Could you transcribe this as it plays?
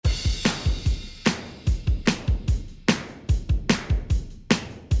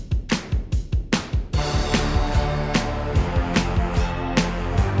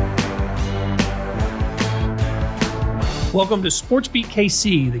Welcome to SportsBeat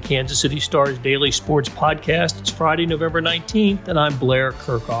KC, the Kansas City Star's daily sports podcast. It's Friday, November 19th, and I'm Blair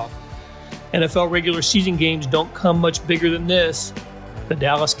Kirchhoff. NFL regular season games don't come much bigger than this. The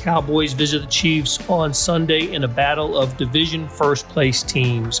Dallas Cowboys visit the Chiefs on Sunday in a battle of division first-place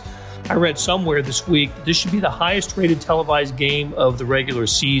teams. I read somewhere this week that this should be the highest-rated televised game of the regular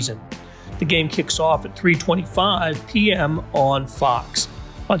season. The game kicks off at 3:25 p.m. on Fox.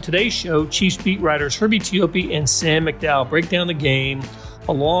 On today's show, Chiefs beat writers Herbie Teope and Sam McDowell break down the game,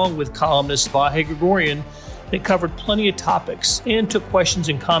 along with columnist Vahe Gregorian. They covered plenty of topics and took questions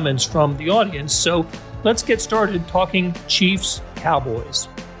and comments from the audience. So let's get started talking Chiefs Cowboys.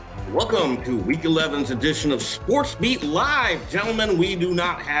 Welcome to Week 11's edition of Sports Beat Live. Gentlemen, we do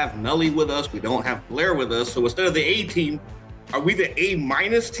not have Melly with us. We don't have Blair with us. So instead of the A team, are we the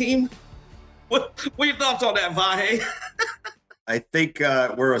A- team? What are your thoughts on that, Vahe? I think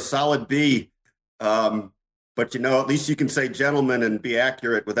we're a solid B, but at least you can say gentlemen and be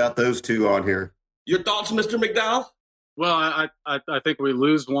accurate without those two on here. Your thoughts, Mr. McDowell? Well, I think we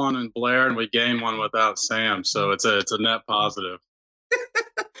lose one in Blair and we gain one without Sam, so it's a net positive.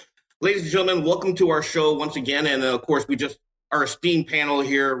 Ladies and gentlemen, welcome to our show once again, and of course, our esteemed panel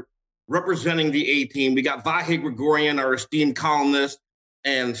here representing the A team. We got Vahe Gregorian, our esteemed columnist,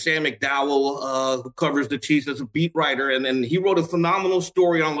 and Sam McDowell, who covers the Chiefs as a beat writer. And he wrote a phenomenal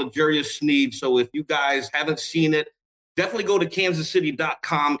story on L'Jarius Sneed. So if you guys haven't seen it, definitely go to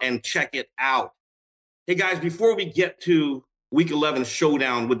kansascity.com and check it out. Hey, guys, before we get to Week 11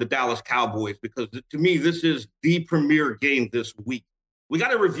 showdown with the Dallas Cowboys, because to me, this is the premier game this week, we got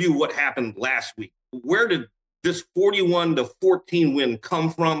to review what happened last week. Where did this 41-14 win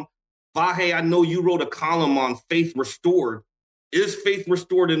come from? Vahe, I know you wrote a column on Faith Restored. Is faith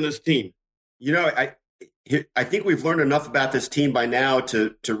restored in this team? I think we've learned enough about this team by now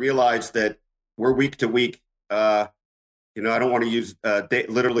to realize that we're week to week. I don't want to use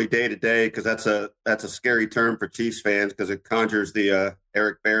literally day to day because that's a scary term for Chiefs fans because it conjures the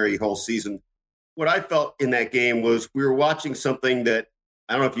Eric Berry whole season. What I felt in that game was we were watching something that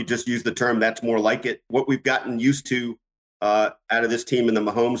I don't know if you just use the term that's more like it. What we've gotten used to out of this team in the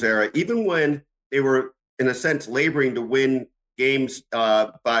Mahomes era, even when they were in a sense laboring to win games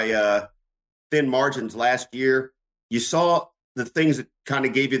by thin margins last year, you saw the things that kind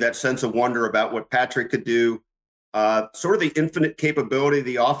of gave you that sense of wonder about what Patrick could do, sort of the infinite capability of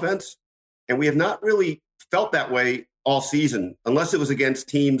the offense. And we have not really felt that way all season, unless it was against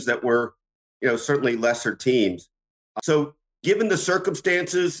teams that were, certainly lesser teams. So given the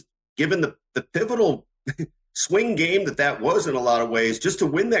circumstances, given the pivotal swing game that was in a lot of ways, just to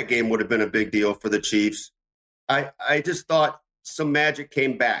win that game would have been a big deal for the Chiefs. I just thought some magic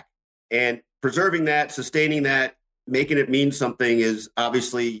came back, and preserving that, sustaining that, making it mean something is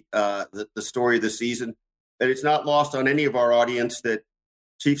obviously the story of the season. That it's not lost on any of our audience that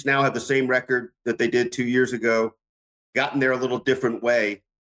Chiefs now have the same record that they did 2 years ago, gotten there a little different way,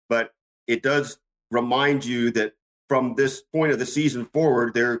 but it does remind you that from this point of the season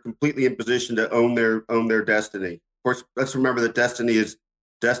forward, they're completely in position to own their destiny. Of course, let's remember that destiny is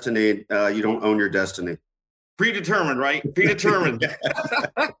destiny. You don't own your destiny. Predetermined, right? Predetermined.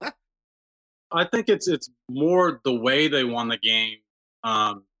 I think it's more the way they won the game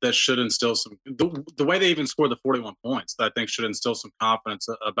that should instill some the way they even scored the 41 points that I think should instill some confidence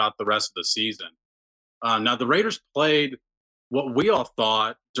about the rest of the season. Now the Raiders played what we all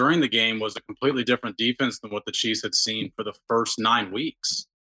thought during the game was a completely different defense than what the Chiefs had seen for the first 9 weeks.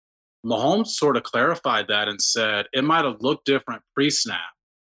 Mahomes sort of clarified that and said it might have looked different pre-snap,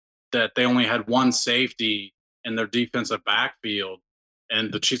 that they only had one safety in their defensive backfield.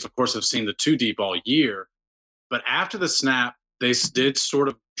 And the Chiefs, of course, have seen the two deep all year. But after the snap, they did sort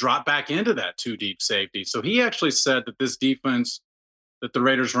of drop back into that two deep safety. So he actually said that this defense that the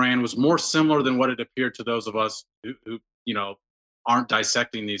Raiders ran was more similar than what it appeared to those of us who aren't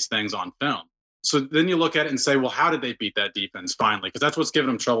dissecting these things on film. So then you look at it and say, well, how did they beat that defense finally? Because that's what's given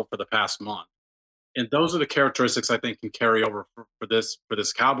them trouble for the past month. And those are the characteristics I think can carry over for this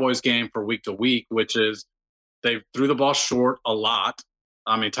Cowboys game for week to week, which is they threw the ball short a lot.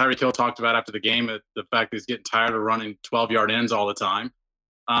 I mean, Tyreek Hill talked about after the game the fact that he's getting tired of running 12-yard ends all the time.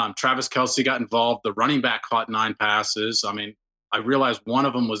 Travis Kelce got involved. The running back caught 9 passes. I mean, I realized one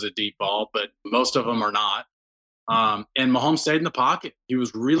of them was a deep ball, but most of them are not. And Mahomes stayed in the pocket. He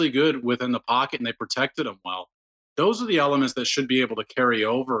was really good within the pocket, and they protected him well. Those are the elements that should be able to carry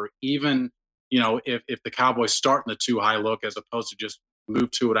over, even if the Cowboys start in the too high look as opposed to just move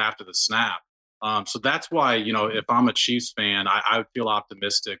to it after the snap. So that's why, if I'm a Chiefs fan, I feel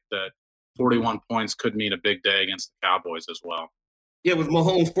optimistic that 41 points could mean a big day against the Cowboys as well. Yeah, with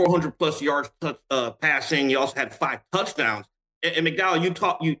Mahomes 400 plus yards passing, he also had 5 touchdowns. And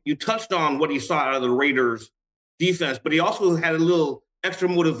McDowell, you touched on what he saw out of the Raiders defense, but he also had a little extra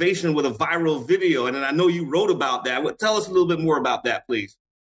motivation with a viral video. And then I know you wrote about that. Tell us a little bit more about that, please.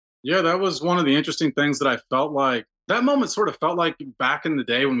 Yeah, that was one of the interesting things that I felt like. That moment sort of felt like back in the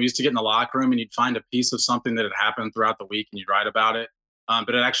day when we used to get in the locker room and you'd find a piece of something that had happened throughout the week and you'd write about it.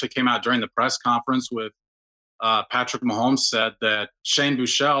 But it actually came out during the press conference with Patrick Mahomes said that Shane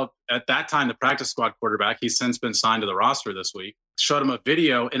Buechele, at that time the practice squad quarterback, he's since been signed to the roster this week, showed him a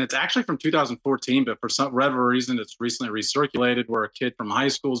video, and it's actually from 2014, but for some whatever reason, it's recently recirculated where a kid from high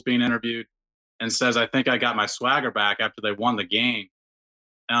school is being interviewed and says, "I think I got my swagger back after they won the game."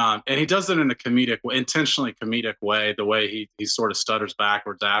 And he does it in a intentionally comedic way, the way he sort of stutters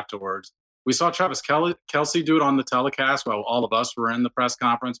backwards afterwards. We saw Travis Kelce do it on the telecast while all of us were in the press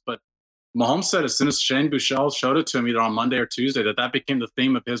conference, but Mahomes said as soon as Shane Buechele showed it to him either on Monday or Tuesday that became the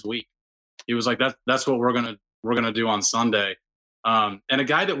theme of his week. He was like, "That's what we're gonna do on Sunday." And a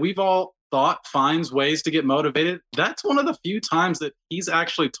guy that we've all thought finds ways to get motivated. That's one of the few times that he's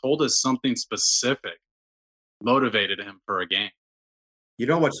actually told us something specific motivated him for a game. You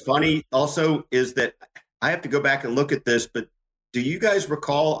know what's funny also is that I have to go back and look at this, but do you guys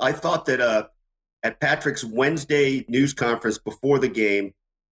recall? I thought that at Patrick's Wednesday news conference before the game,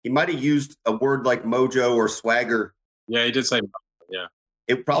 he might have used a word like mojo or swagger. Yeah, he did say, yeah.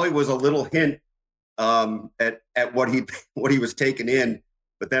 It probably was a little hint at what he was taking in,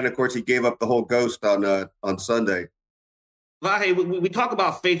 but then of course he gave up the whole ghost on Sunday. Vahe, we talk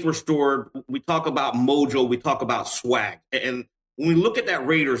about faith restored, we talk about mojo, we talk about swag, and when we look at that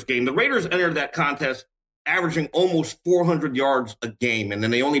Raiders game, the Raiders entered that contest averaging almost 400 yards a game, and then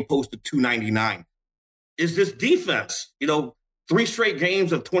they only posted 299. Is this defense, 3 straight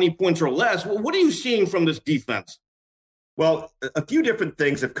games of 20 points or less? Well, what are you seeing from this defense? Well, a few different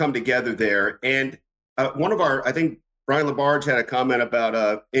things have come together there. And I think Brian Labarge had a comment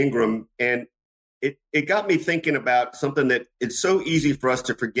about Ingram, and it got me thinking about something that it's so easy for us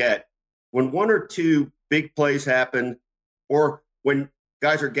to forget. When 1 or 2 big plays happen, or when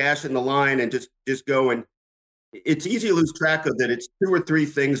guys are gashing the line and just going, it's easy to lose track of that. It's 2 or 3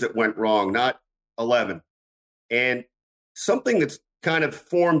 things that went wrong, not 11. And something that's kind of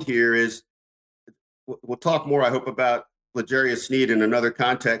formed here is, we'll talk more, I hope, about L'Jarius Sneed in another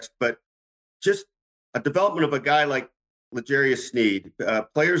context, but just a development of a guy like L'Jarius Sneed,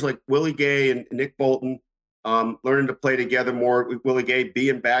 players like Willie Gay and Nick Bolton learning to play together more, with Willie Gay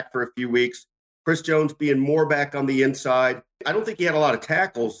being back for a few weeks, Chris Jones being more back on the inside. I don't think he had a lot of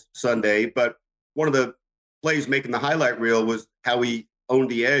tackles Sunday, but one of the plays making the highlight reel was how he owned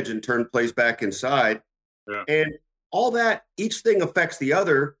the edge and turned plays back inside. Yeah. And all that, each thing affects the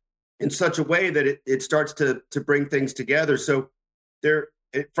other in such a way that it starts to bring things together. So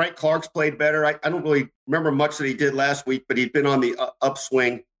Frank Clark's played better. I don't really remember much that he did last week, but he'd been on the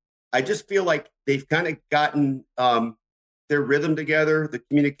upswing. I just feel like they've kind of gotten their rhythm together. The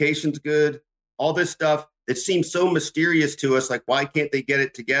communication's good. All this stuff that seems so mysterious to us, like why can't they get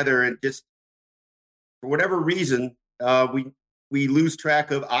it together? And just for whatever reason, we lose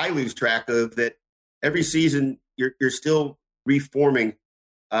track of. I lose track of that. Every season, you're still reforming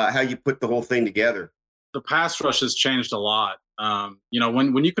how you put the whole thing together. The pass rush has changed a lot.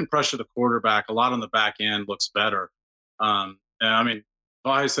 When you can pressure the quarterback, a lot on the back end looks better. And I mean,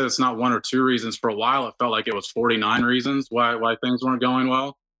 Vahe said it's not 1 or 2 reasons. For a while, it felt like it was 49 reasons why things weren't going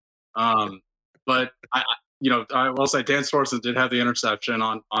well. But I will say Dan Sorensen did have the interception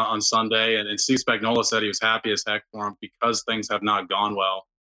on Sunday, and Steve Spagnuolo said he was happy as heck for him because things have not gone well.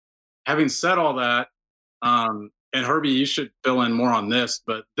 Having said all that, and Herbie, you should fill in more on this,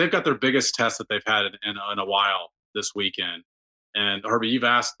 but they've got their biggest test that they've had in a while this weekend. And Herbie, you've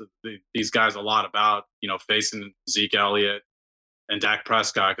asked these guys a lot about facing Zeke Elliott and Dak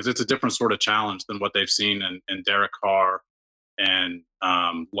Prescott, because it's a different sort of challenge than what they've seen in Derek Carr and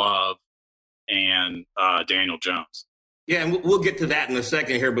Love and Daniel Jones. Yeah, and we'll get to that in a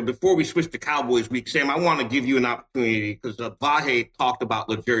second here. But before we switch to Cowboys week, Sam, I want to give you an opportunity because Vahe talked about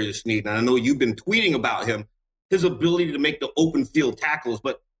L'Jarius Sneed, and I know you've been tweeting about him, his ability to make the open field tackles.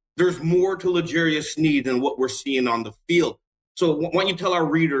 But there's more to L'Jarius Sneed than what we're seeing on the field. So why don't you tell our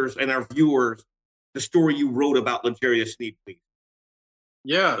readers and our viewers the story you wrote about L'Jarius Sneed, please?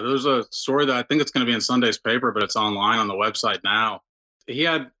 Yeah, there's a story that I think it's going to be in Sunday's paper, but it's online on the website now. He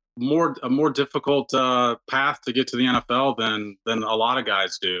had a more difficult path to get to the NFL than a lot of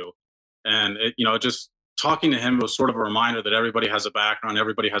guys do, and just talking to him was sort of a reminder that everybody has a background,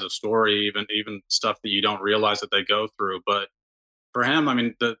 everybody has a story, even stuff that you don't realize that they go through. But for him, I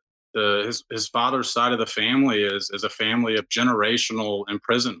mean, his father's side of the family is a family of generational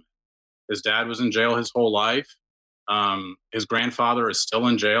imprisonment. His dad was in jail his whole life. His grandfather is still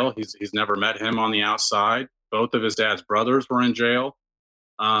in jail. He's never met him on the outside. Both of his dad's brothers were in jail.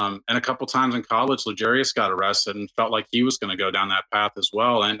 And a couple times in college, L'Jarius got arrested and felt like he was going to go down that path as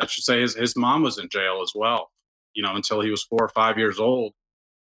well. And I should say his mom was in jail as well, until he was 4 or 5 years old.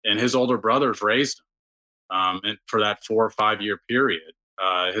 And his older brothers raised him and for that 4 or 5 year period.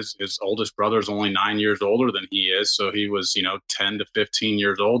 His oldest brother is only 9 years older than he is. So he was, 10 to 15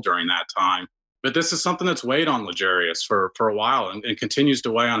 years old during that time. But this is something that's weighed on L'Jarius for a while and continues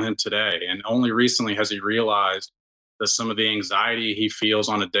to weigh on him today. And only recently has he realized that some of the anxiety he feels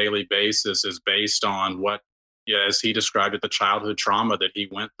on a daily basis is based on what, as he described it, the childhood trauma that he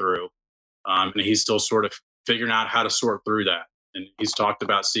went through. And he's still sort of figuring out how to sort through that. And he's talked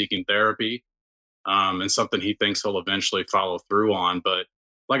about seeking therapy and something he thinks he'll eventually follow through on. But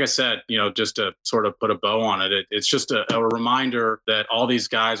like I said, just to sort of put a bow on it, it's just a reminder that all these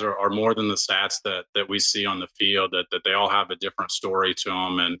guys are more than the stats that we see on the field, that they all have a different story to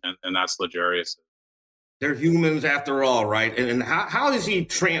them, and that's L'Jarius. They're humans after all, right? And how is he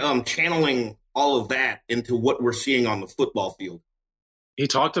channeling all of that into what we're seeing on the football field? He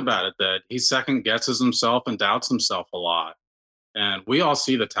talked about it, that he second guesses himself and doubts himself a lot. And we all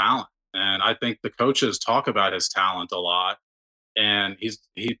see the talent. And I think the coaches talk about his talent a lot. And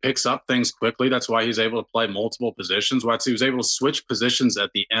he picks up things quickly. That's why he's able to play multiple positions. Why he was able to switch positions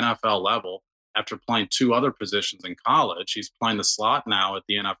at the NFL level after playing 2 other positions in college. He's playing the slot now at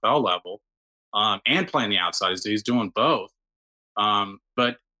the NFL level and playing the outside. He's doing both.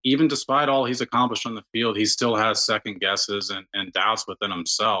 But even despite all he's accomplished on the field, he still has second guesses and doubts within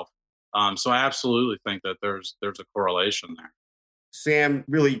himself. So I absolutely think that there's a correlation there. Sam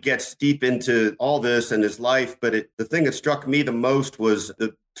really gets deep into all this and his life, but the thing that struck me the most was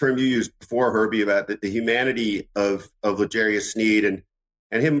the term you used before, Herbie, about the humanity of L'Jarius Sneed and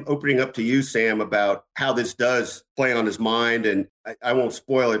him opening up to you, Sam, about how this does play on his mind. And I won't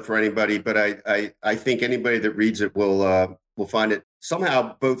spoil it for anybody, but I think anybody that reads it will find it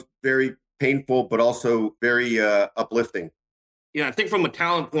somehow both very painful, but also very uplifting. Yeah, I think from a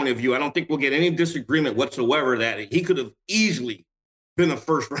talent point of view, I don't think we'll get any disagreement whatsoever that he could have easily been a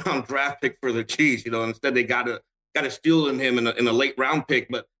first-round draft pick for the Chiefs. Instead they got to steal in him in a late-round pick.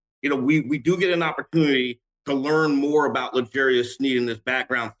 But we do get an opportunity to learn more about L'Jarius Sneed and his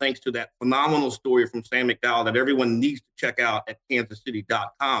background thanks to that phenomenal story from Sam McDowell that everyone needs to check out at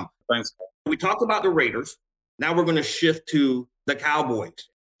kansascity.com. Thanks. We talked about the Raiders. Now we're going to shift to the Cowboys.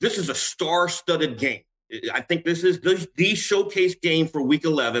 This is a star-studded game. I think this is the showcase game for Week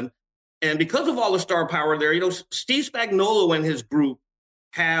 11. And because of all the star power there, Steve Spagnuolo and his group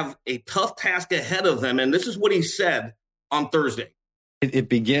have a tough task ahead of them. And this is what he said on Thursday. It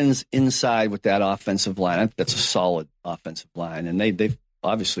begins inside with that offensive line. I think that's a solid offensive line. And they've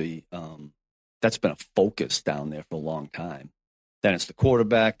obviously, that's been a focus down there for a long time. Then it's the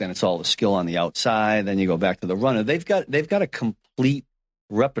quarterback. Then it's all the skill on the outside. Then you go back to the runner. They've got a complete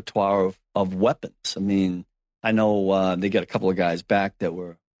repertoire of weapons. I mean, I know they got a couple of guys back that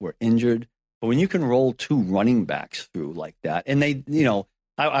were injured. But when you can roll 2 running backs through like that, and they,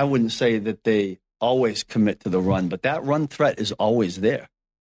 I wouldn't say that they always commit to the run, but that run threat is always there.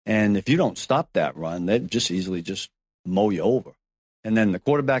 And if you don't stop that run, they'd just easily just mow you over. And then the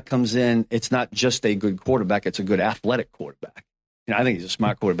quarterback comes in. It's not just a good quarterback. It's a good athletic quarterback. I think he's a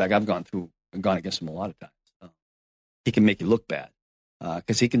smart quarterback. I've gone against him a lot of times. He can make you look bad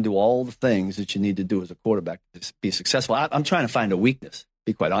because he can do all the things that you need to do as a quarterback to be successful. I'm trying to find a weakness, to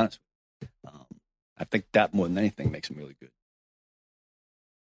be quite honest with you. I think that more than anything makes him really good.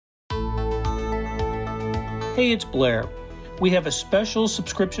 Hey, it's Blair. We have a special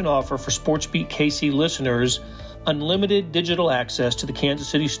subscription offer for SportsBeat KC listeners, unlimited digital access to the Kansas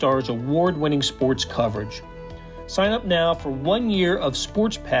City Star's award-winning sports coverage. Sign up now for 1 year of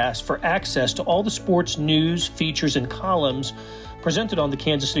Sports Pass for access to all the sports news, features, and columns presented on the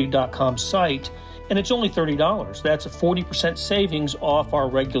kansascity.com site, and it's only $30. That's a 40% savings off our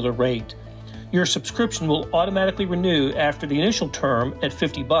regular rate. Your subscription will automatically renew after the initial term at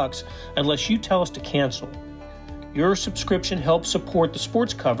 $50 unless you tell us to cancel. Your subscription helps support the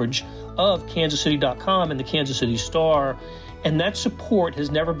sports coverage of kansascity.com and the Kansas City Star, and that support has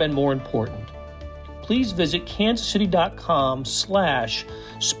never been more important. Please visit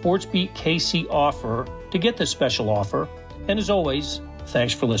kansascity.com/SportsBeatKC offer to get this special offer. And as always,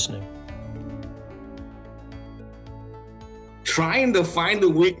 thanks for listening. Trying to find a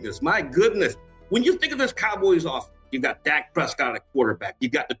weakness. My goodness. When you think of this Cowboys offense, you've got Dak Prescott at quarterback.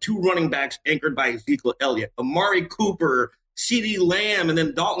 You've got the 2 running backs anchored by Ezekiel Elliott. Amari Cooper CeeDee Lamb and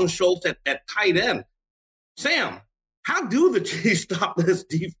then Dalton Schultz at tight end. Sam, how do the Chiefs stop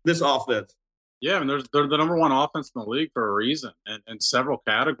this offense? Yeah, I mean, they're the number one offense in the league for a reason, in several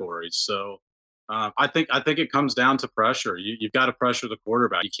categories. So I think it comes down to pressure. You've got to pressure the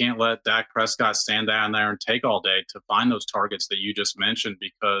quarterback. You can't let Dak Prescott stand down there and take all day to find those targets that you just mentioned,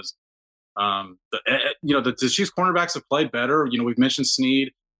 because the Chiefs cornerbacks have played better. We've mentioned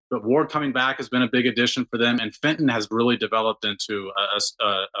Snead, but Ward coming back has been a big addition for them, and Fenton has really developed into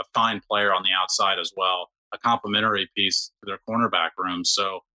a fine player on the outside as well, a complementary piece to their cornerback room.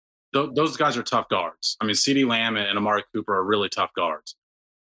 So those guys are tough guards. I mean, CeeDee Lamb and Amari Cooper are really tough guards.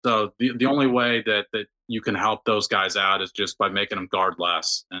 So the only way that you can help those guys out is just by making them guard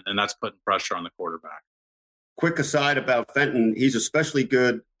less, and that's putting pressure on the quarterback. Quick aside about Fenton, he's especially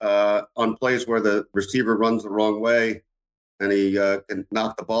good on plays where the receiver runs the wrong way and he can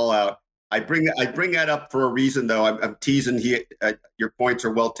knock the ball out. I bring that up for a reason, though. I'm teasing. Your points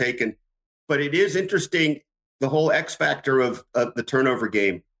are well taken. But it is interesting, the whole X factor of the turnover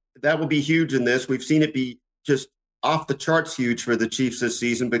game. That will be huge in this. We've seen it be just off the charts huge for the Chiefs this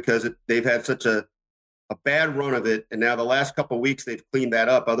season because they've had such a bad run of it. And now the last couple of weeks, they've cleaned that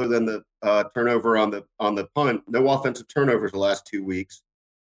up other than the turnover on the punt. No offensive turnovers the last 2 weeks.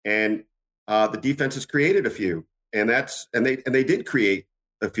 And the defense has created a few. And they did create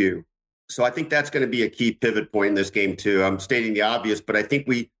a few. So I think that's going to be a key pivot point in this game, too. I'm stating the obvious, but I think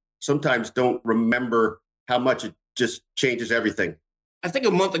we sometimes don't remember how much it just changes everything. I think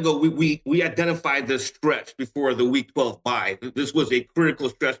a month ago, we identified this stretch before the Week 12 bye. This was a critical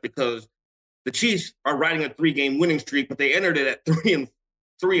stretch because the Chiefs are riding a 3-game winning streak, but they entered it at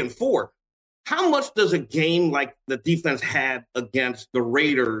 3-4. How much does a game like the defense had against the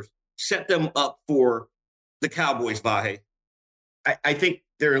Raiders set them up for the Cowboys, Vahe? I think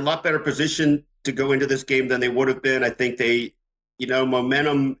they're in a lot better position to go into this game than they would have been. I think they,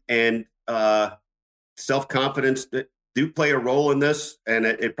 momentum and self-confidence do play a role in this, and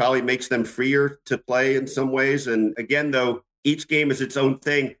it probably makes them freer to play in some ways. And again, though, each game is its own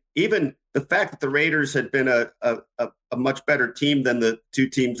thing. Even the fact that the Raiders had been a much better team than the two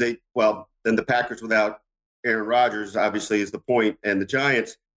teams than the Packers without Aaron Rodgers, obviously, is the point, and the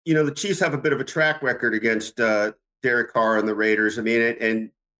Giants. The Chiefs have a bit of a track record against Derek Carr and the Raiders. I mean,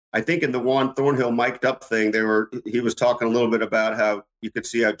 and I think in the Juan Thornhill mic'd up thing, he was talking a little bit about how you could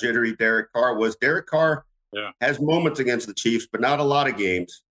see how jittery Derek Carr was. Derek Carr has moments against the Chiefs, but not a lot of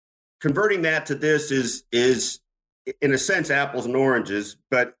games. Converting that to this is in a sense apples and oranges,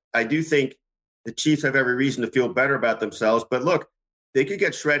 but I do think the Chiefs have every reason to feel better about themselves. But look, they could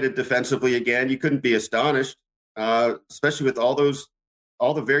get shredded defensively again. You couldn't be astonished, especially with all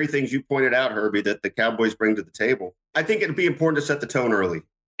the very things you pointed out, Herbie, that the Cowboys bring to the table. I think it'd be important to set the tone early.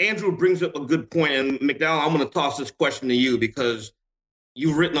 Andrew brings up a good point, and McDowell, I'm going to toss this question to you because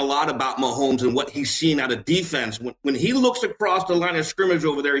you've written a lot about Mahomes and what he's seen out of defense. When he looks across the line of scrimmage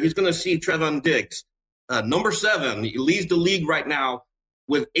over there, he's going to see Trevon Diggs, number 7. He leads the league right now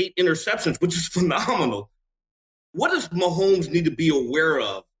with 8 interceptions, which is phenomenal. What does Mahomes need to be aware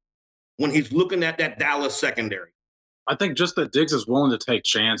of when he's looking at that Dallas secondary? I think just that Diggs is willing to take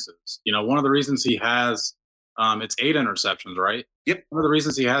chances. One of the reasons he has it's 8 interceptions, right? Yep. One of the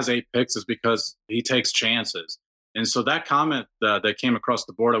reasons he has 8 picks is because he takes chances. And so that comment that came across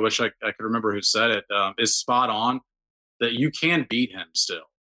the board, I wish I could remember who said it, is spot on, that you can beat him still.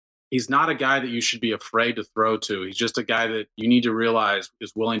 He's not a guy that you should be afraid to throw to. He's just a guy that you need to realize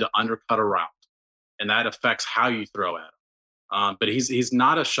is willing to undercut a route, and that affects how you throw at him. But he's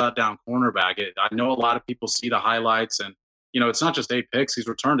not a shutdown cornerback. I know a lot of people see the highlights, and it's not just 8 picks. He's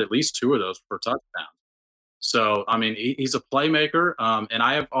returned at least 2 of those for touchdowns. So I mean, he's a playmaker, and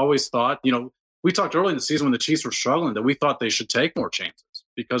I have always thought, we talked early in the season when the Chiefs were struggling that we thought they should take more chances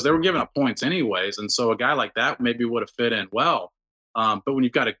because they were giving up points anyways, and so a guy like that maybe would have fit in well. But when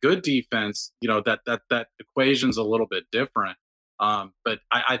you've got a good defense, that equation's a little bit different. But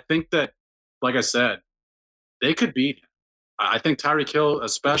I think that, like I said, they could beat him. I think Tyreek Hill,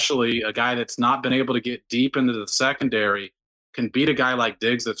 especially a guy that's not been able to get deep into the secondary, can beat a guy like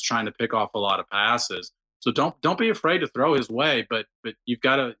Diggs that's trying to pick off a lot of passes. So don't be afraid to throw his way, but you've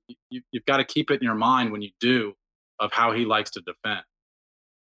got to keep it in your mind when you do of how he likes to defend.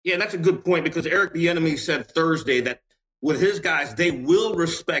 Yeah, that's a good point because Eric Bieniemy said Thursday that with his guys, they will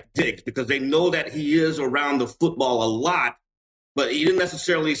respect Diggs because they know that he is around the football a lot. But he didn't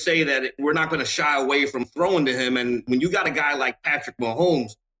necessarily say that we're not going to shy away from throwing to him. And when you got a guy like Patrick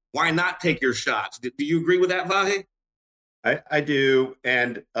Mahomes, why not take your shots? Do you agree with that, Vahe? I do.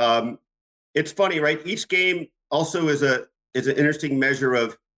 And it's funny, right? Each game also is an interesting measure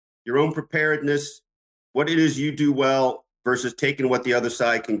of your own preparedness, what it is you do well, versus taking what the other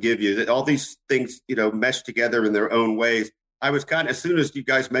side can give you. All these things, mesh together in their own ways. I was as soon as you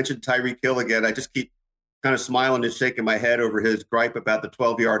guys mentioned Tyreek Hill again, I just keep kind of smiling and shaking my head over his gripe about the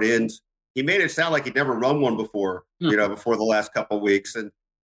 12-yard ins. He made it sound like he'd never run one before, before the last couple of weeks. And,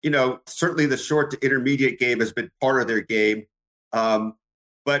 certainly the short to intermediate game has been part of their game.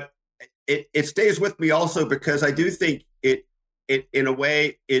 But it stays with me also because I do think it in a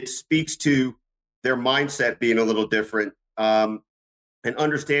way, it speaks to their mindset being a little different, and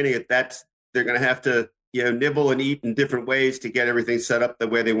understanding that they're going to have to, nibble and eat in different ways to get everything set up the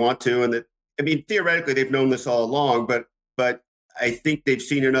way they want to. And theoretically, they've known this all along, but I think they've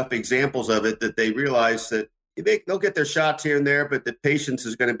seen enough examples of it that they realize that they'll get their shots here and there, but the patience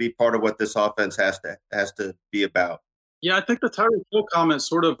is going to be part of what this offense has to be about. Yeah, I think the Tyreek Hill comment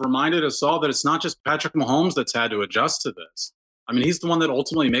sort of reminded us all that it's not just Patrick Mahomes that's had to adjust to this. I mean, he's the one that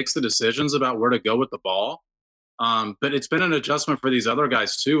ultimately makes the decisions about where to go with the ball. But it's been an adjustment for these other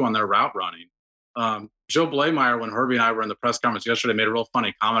guys, too, on their route running. Joe Blameyer, when Herbie and I were in the press conference yesterday, made a real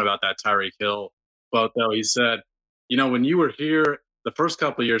funny comment about that Tyreek Hill quote, though. He said, when you were here the first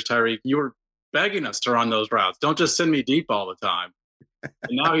couple of years, Tyreek, you were begging us to run those routes. Don't just send me deep all the time.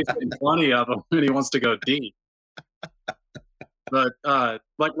 And now he's getting plenty of them and he wants to go deep. But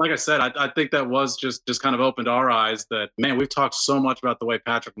like I said, I think that was just kind of opened our eyes that, man, we've talked so much about the way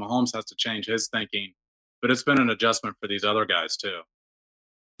Patrick Mahomes has to change his thinking, but it's been an adjustment for these other guys too.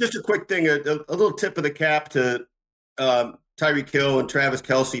 Just a quick thing, a little tip of the cap to Tyreek Hill and Travis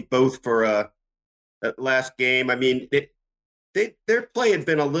Kelce, both for that last game. I mean, their play had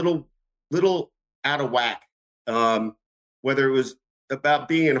been a little out of whack, whether it was about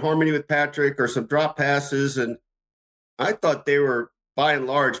being in harmony with Patrick or some drop passes. And I thought they were, by and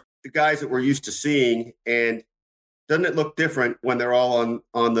large, the guys that we're used to seeing. And doesn't it look different when they're all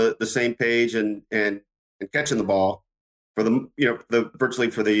on the same page and catching the ball for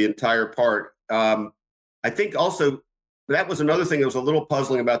virtually for the entire part? I think also that was another thing that was a little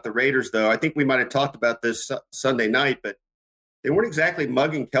puzzling about the Raiders, though. I think we might have talked about this Sunday night, but they weren't exactly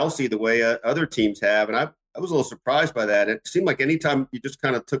mugging Kelce the way other teams have. And I was a little surprised by that. It seemed like anytime you just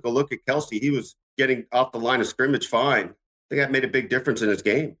kind of took a look at Kelce, he was getting off the line of scrimmage fine. I think that made a big difference in his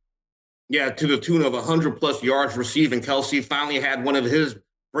game. Yeah, to the tune of 100-plus yards receiving. Kelce finally had one of his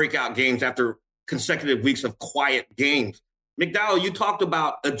breakout games after consecutive weeks of quiet games. McDowell, you talked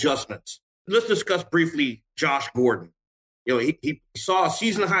about adjustments. Let's discuss briefly Josh Gordon. He saw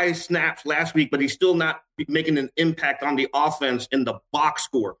season-high snaps last week, but he's still not making an impact on the offense in the box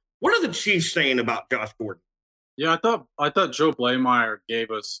score. What are the Chiefs saying about Josh Gordon? Yeah, I thought Joe Blameyer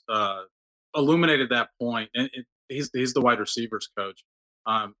gave us illuminated that point, and he's the wide receivers coach.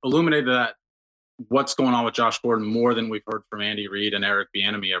 Illuminated that what's going on with Josh Gordon more than we've heard from Andy Reid and Eric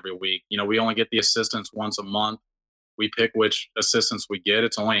Bieniemy every week. We only get the assistants once a month. We pick which assistants we get.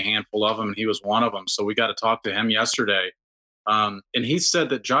 It's only a handful of them, and he was one of them. So we got to talk to him yesterday. And he said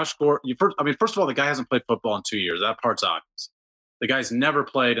that Josh Gordon, first of all, the guy hasn't played football in 2 years. That part's obvious. The guy's never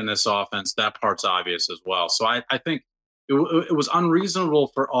played in this offense. That part's obvious as well. So I think it was unreasonable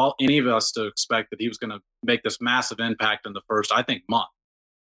for any of us to expect that he was going to make this massive impact in the first, month.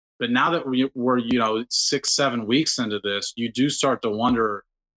 But now that we're 6-7 weeks into this, you do start to wonder,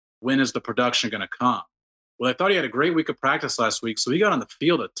 when is the production going to come? Well, I thought he had a great week of practice last week, so he got on the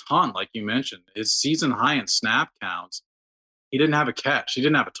field a ton, like you mentioned. His season high in snap counts, he didn't have a catch. He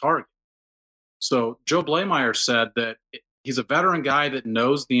didn't have a target. So Joe Blameyer said that he's a veteran guy that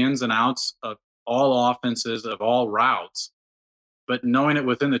knows the ins and outs of all offenses, of all routes, but knowing it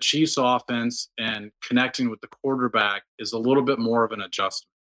within the Chiefs offense and connecting with the quarterback is a little bit more of an adjustment.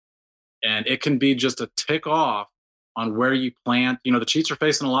 And it can be just a tick off on where you plant. The Chiefs are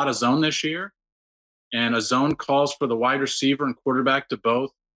facing a lot of zone this year, and a zone calls for the wide receiver and quarterback to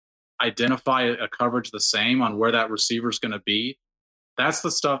both identify a coverage the same on where that receiver is going to be. That's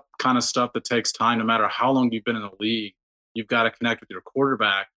the kind of stuff that takes time. No matter how long you've been in the league, you've got to connect with your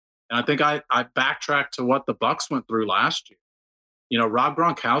quarterback. And I think I backtracked to what the Bucs went through last year. Rob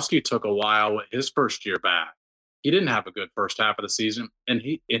Gronkowski took a while with his first year back. He didn't have a good first half of the season, and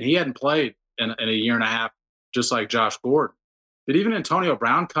he hadn't played in a year and a half, just like Josh Gordon. But even Antonio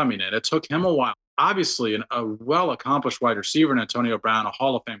Brown coming in, it took him a while. Obviously, a well-accomplished wide receiver in Antonio Brown, a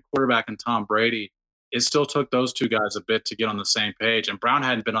Hall of Fame quarterback in Tom Brady, it still took those two guys a bit to get on the same page. And Brown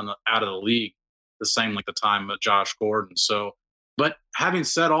hadn't been out of the league the same length of time as Josh Gordon. So, but having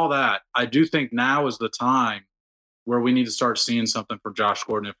said all that, I do think now is the time where we need to start seeing something for Josh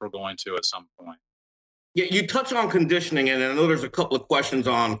Gordon if we're going to at some point. Yeah, you touch on conditioning, and I know there's a couple of questions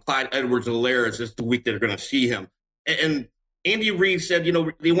on Clyde Edwards-Helaire. It's just the week that they're going to see him. And Andy Reid said,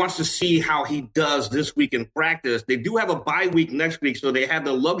 he wants to see how he does this week in practice. They do have a bye week next week, so they have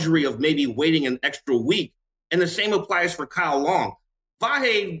the luxury of maybe waiting an extra week. And the same applies for Kyle Long.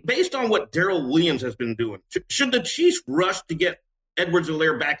 Vahe, based on what Darrell Williams has been doing, should the Chiefs rush to get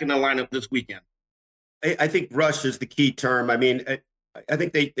Edwards-Helaire back in the lineup this weekend? I think rush is the key term. I mean, I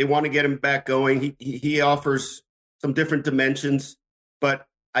think they want to get him back going. He offers some different dimensions, but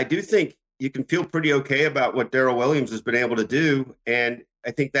I do think you can feel pretty okay about what Darrell Williams has been able to do. And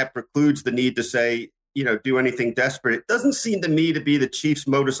I think that precludes the need to say, do anything desperate. It doesn't seem to me to be the Chiefs'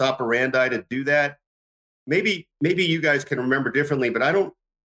 modus operandi to do that. Maybe you guys can remember differently, but I don't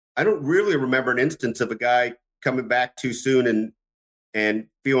really remember an instance of a guy coming back too soon and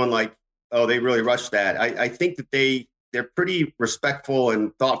feeling like, oh, they really rushed that. I think that they're pretty respectful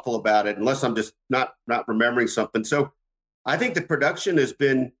and thoughtful about it, unless I'm just not remembering something. So I think the production has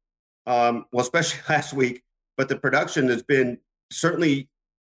been, especially last week, but the production has been certainly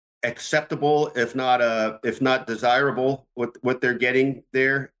acceptable, if not desirable, what they're getting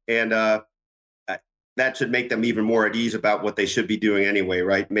there. And that should make them even more at ease about what they should be doing anyway,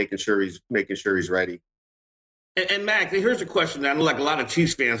 right? Making sure he's ready. And Mac, here's a question that I know like a lot of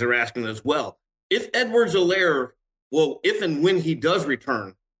Chiefs fans are asking as well. If Edwards-Helaire, if and when he does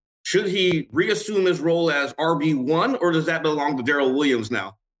return, should he reassume his role as RB1, or does that belong to Darrell Williams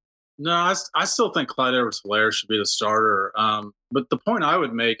now? No, I still think Clyde Edwards-Helaire should be the starter. But the point I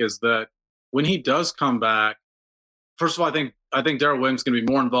would make is that when he does come back, first of all, I think Darrell Williams is going to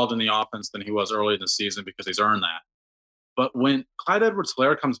be more involved in the offense than he was early in the season because he's earned that. But when Clyde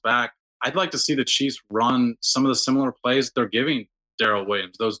Edwards-Helaire comes back, I'd like to see the Chiefs run some of the similar plays they're giving Darrell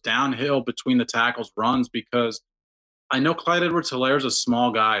Williams, those downhill between the tackles runs, because I know Clyde Edwards-Helaire is a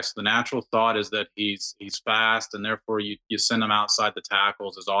small guy, so the natural thought is that he's fast, and therefore you send him outside the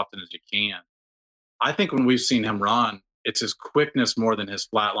tackles as often as you can. I think when we've seen him run, it's his quickness more than his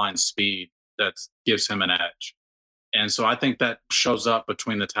flatline speed that gives him an edge. And so I think that shows up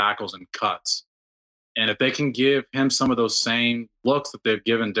between the tackles and cuts. And if they can give him some of those same looks that they've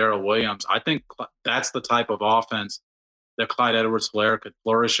given Darrell Williams, I think that's the type of offense that Clyde Edwards-Helaire could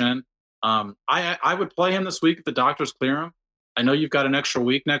flourish in. I would play him this week if the doctors clear him. I know you've got an extra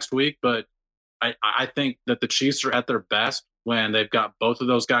week next week, but I think that the Chiefs are at their best when they've got both of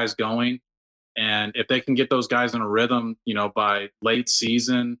those guys going. And if they can get those guys in a rhythm, by late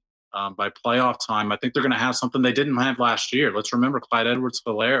season, by playoff time, I think they're going to have something they didn't have last year. Let's remember Clyde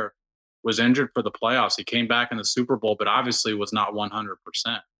Edwards-Helaire was injured for the playoffs. He came back in the Super Bowl, but obviously was not 100%.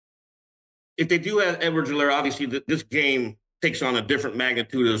 If they do have Edwards-Helaire, obviously this game takes on a different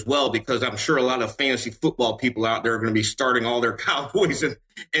magnitude as well, because I'm sure a lot of fantasy football people out there are going to be starting all their Cowboys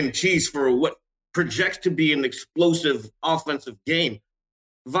and Chiefs for what projects to be an explosive offensive game.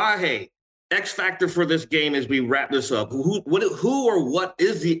 Vahe, X factor for this game as we wrap this up. Who or what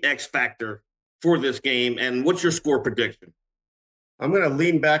is the X factor for this game, and what's your score prediction? I'm going to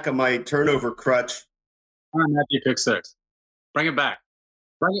lean back on my turnover crutch. Matthew pick 6. Bring it back.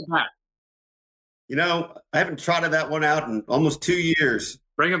 Bring it back. I haven't trotted that one out in almost 2 years.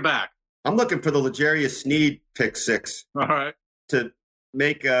 Bring it back. I'm looking for the L'Jarius Sneed pick 6. All right. To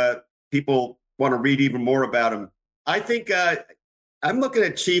make people want to read even more about him. I think I'm looking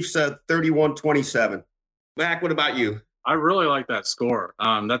at Chiefs 31-27. Mac, what about you? I really like that score.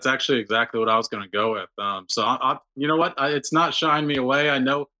 That's actually exactly what I was going to go with. So, you know what? It's not shying me away. I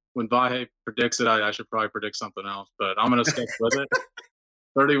know when Vahe predicts it, I should probably predict something else, but I'm going to stick with it.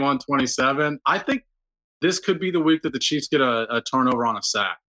 31-27. I think this could be the week that the Chiefs get a turnover on a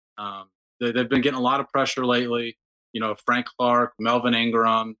sack. They've been getting a lot of pressure lately. Frank Clark, Melvin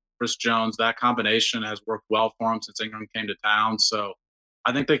Ingram, Chris Jones, that combination has worked well for them since Ingram came to town. So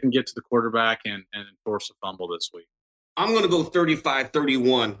I think they can get to the quarterback and force a fumble this week. I'm going to go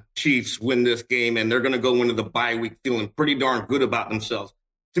 35-31. Chiefs win this game, and they're going to go into the bye week feeling pretty darn good about themselves.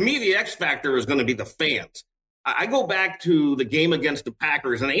 To me, the X factor is going to be the fans. I go back to the game against the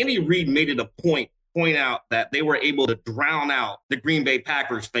Packers, and Andy Reid made it a point out that they were able to drown out the Green Bay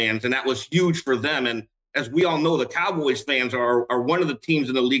Packers fans, and that was huge for them. And as we all know, the Cowboys fans are one of the teams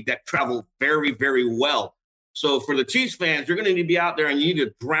in the league that travel very, very well. So for the Chiefs fans, you're going to need to be out there and you need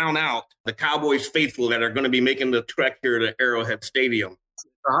to drown out the Cowboys faithful that are going to be making the trek here to Arrowhead Stadium. It's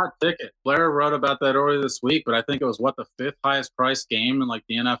a hot ticket. Blair wrote about that earlier this week, but I think it was the 5th highest priced game in the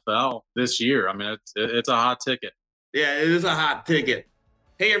NFL this year. I mean, it's a hot ticket. Yeah, it is a hot ticket.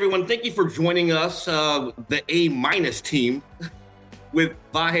 Hey, everyone, thank you for joining us, the A- team, with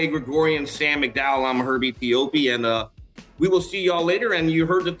Vahe Gregorian, Sam McDowell. I'm Herbie Tiopi, and we will see y'all later. And you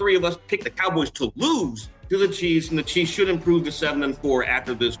heard the three of us pick the Cowboys to lose to the Chiefs, and the Chiefs should improve to 7-4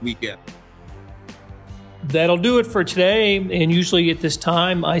 after this weekend. That'll do it for today, and usually at this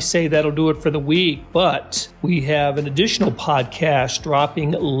time I say that'll do it for the week, but we have an additional podcast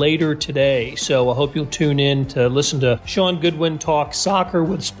dropping later today, so I hope you'll tune in to listen to Sean Goodwin talk soccer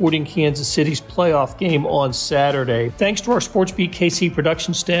with Sporting Kansas City's playoff game on Saturday. Thanks to our SportsBeat KC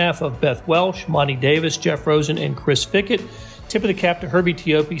production staff of Beth Welsh, Monty Davis, Jeff Rosen, and Chris Fickett. Tip of the cap to Herbie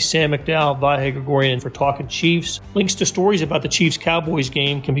Tiope, Sam McDowell, Vahe Gregorian for Talking Chiefs. Links to stories about the Chiefs-Cowboys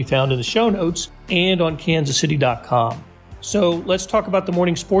game can be found in the show notes and on kansascity.com. So let's talk about the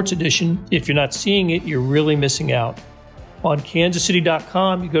morning sports edition. If you're not seeing it, you're really missing out. On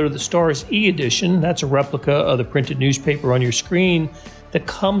kansascity.com, you go to the Stars e-edition. That's a replica of the printed newspaper on your screen that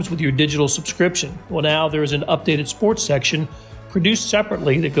comes with your digital subscription. Well, now there's an updated sports section produced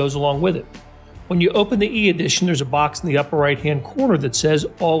separately that goes along with it. When you open the e-edition, there's a box in the upper right-hand corner that says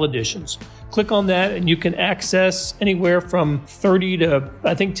All Editions. Click on that and you can access anywhere from 30 to,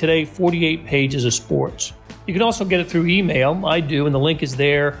 I think today, 48 pages of sports. You can also get it through email. I do, and the link is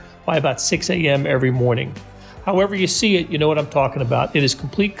there by about 6 a.m. every morning. However you see it, you know what I'm talking about. It is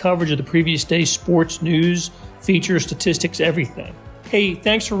complete coverage of the previous day's sports, news, features, statistics, everything. Hey,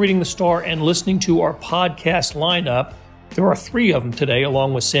 thanks for reading the Star and listening to our podcast lineup. There are 3 of them today,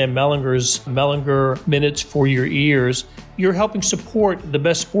 along with Sam Mellinger's Mellinger Minutes for Your Ears. You're helping support the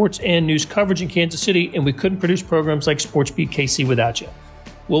best sports and news coverage in Kansas City, and we couldn't produce programs like SportsBeat KC without you.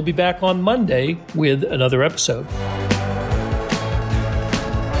 We'll be back on Monday with another episode.